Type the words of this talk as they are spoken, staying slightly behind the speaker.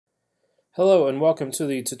Hello and welcome to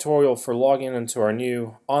the tutorial for logging into our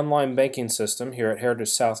new online banking system here at Heritage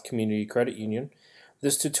South Community Credit Union.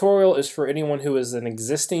 This tutorial is for anyone who is an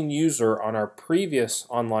existing user on our previous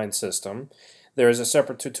online system. There is a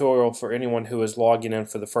separate tutorial for anyone who is logging in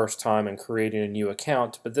for the first time and creating a new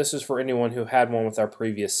account, but this is for anyone who had one with our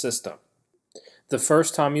previous system. The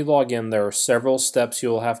first time you log in, there are several steps you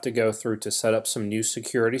will have to go through to set up some new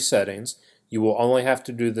security settings. You will only have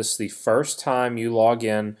to do this the first time you log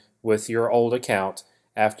in with your old account.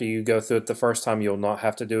 After you go through it the first time, you'll not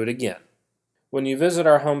have to do it again. When you visit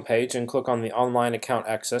our home page and click on the Online Account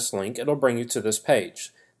Access link, it'll bring you to this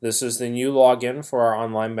page. This is the new login for our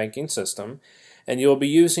online banking system, and you'll be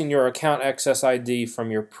using your account access ID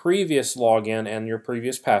from your previous login and your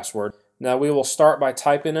previous password. Now we will start by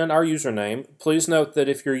typing in our username. Please note that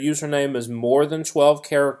if your username is more than 12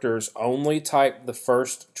 characters, only type the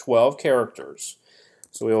first 12 characters.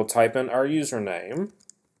 So we will type in our username,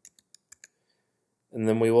 and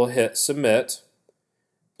then we will hit submit.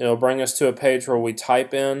 It'll bring us to a page where we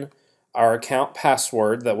type in our account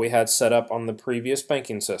password that we had set up on the previous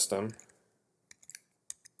banking system.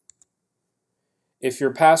 If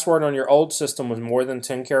your password on your old system was more than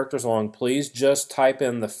 10 characters long, please just type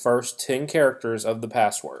in the first 10 characters of the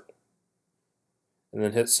password and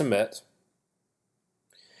then hit submit.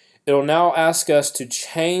 It'll now ask us to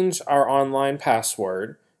change our online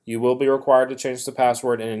password. You will be required to change the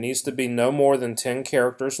password, and it needs to be no more than 10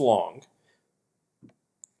 characters long.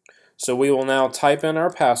 So we will now type in our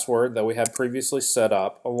password that we had previously set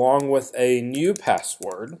up along with a new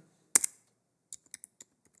password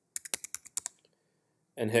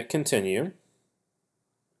and hit continue.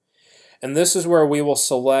 And this is where we will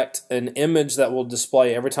select an image that will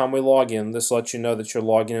display every time we log in. This lets you know that you're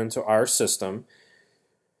logging into our system.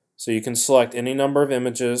 So you can select any number of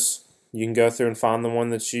images. You can go through and find the one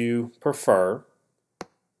that you prefer.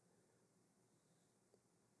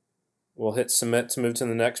 We'll hit submit to move to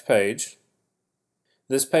the next page.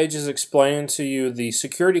 This page is explaining to you the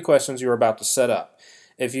security questions you're about to set up.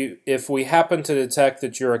 If we happen to detect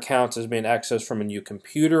that your account is being accessed from a new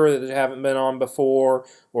computer that you haven't been on before,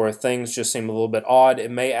 or if things just seem a little bit odd,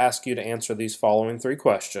 it may ask you to answer these following 3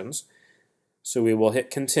 questions. So we will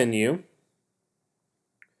hit continue.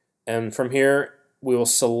 And from here, we will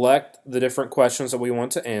select the different questions that we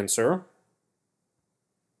want to answer.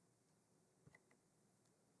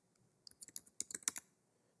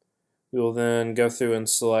 We will then go through and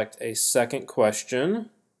select a second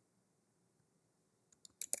question.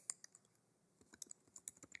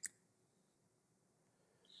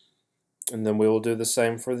 And then we will do the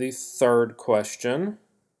same for the third question.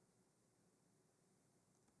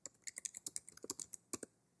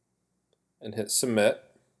 And hit submit.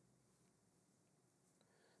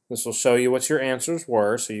 This will show you what your answers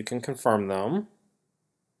were so you can confirm them.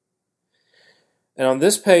 And on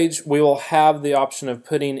this page, we will have the option of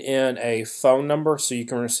putting in a phone number so you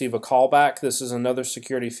can receive a callback. This is another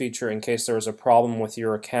security feature in case there is a problem with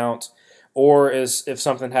your account, or if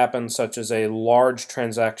something happens such as a large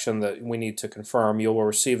transaction that we need to confirm, you will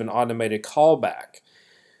receive an automated callback.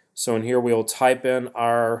 So in here we will type in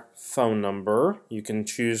our phone number. You can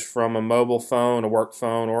choose from a mobile phone, a work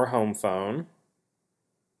phone, or a home phone.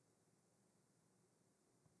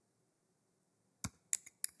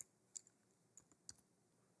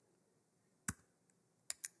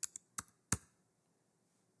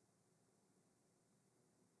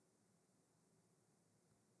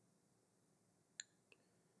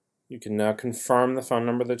 You can now confirm the phone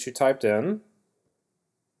number that you typed in.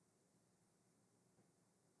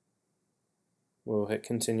 We'll hit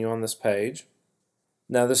continue on this page.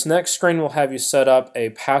 Now this next screen will have you set up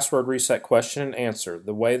a password reset question and answer.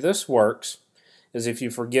 The way this works is if you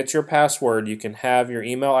forget your password, you can have your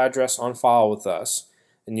email address on file with us,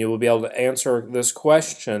 and you will be able to answer this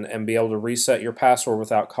question and be able to reset your password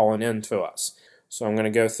without calling in to us. So I'm going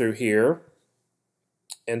to go through here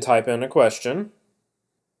and type in a question.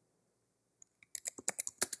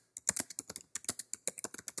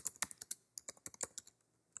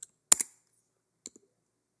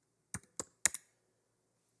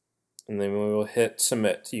 And then we will hit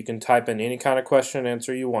submit. You can type in any kind of question and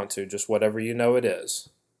answer you want to, just whatever you know it is.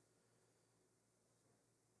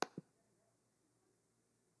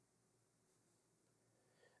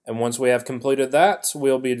 And once we have completed that,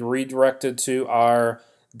 we'll be redirected to our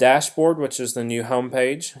dashboard, which is the new home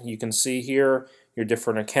page. You can see here your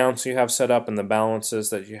different accounts you have set up and the balances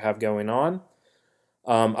that you have going on.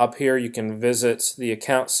 Up here you can visit the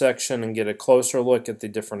account section and get a closer look at the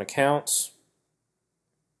different accounts.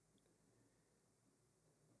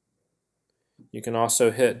 You can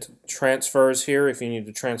also hit transfers here if you need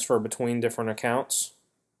to transfer between different accounts.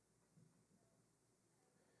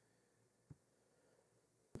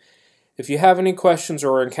 If you have any questions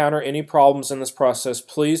or encounter any problems in this process,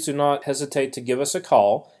 please do not hesitate to give us a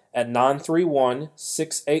call at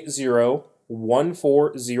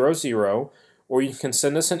 931-680-1400, or you can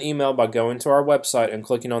send us an email by going to our website and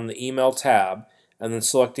clicking on the email tab and then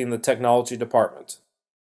selecting the technology department.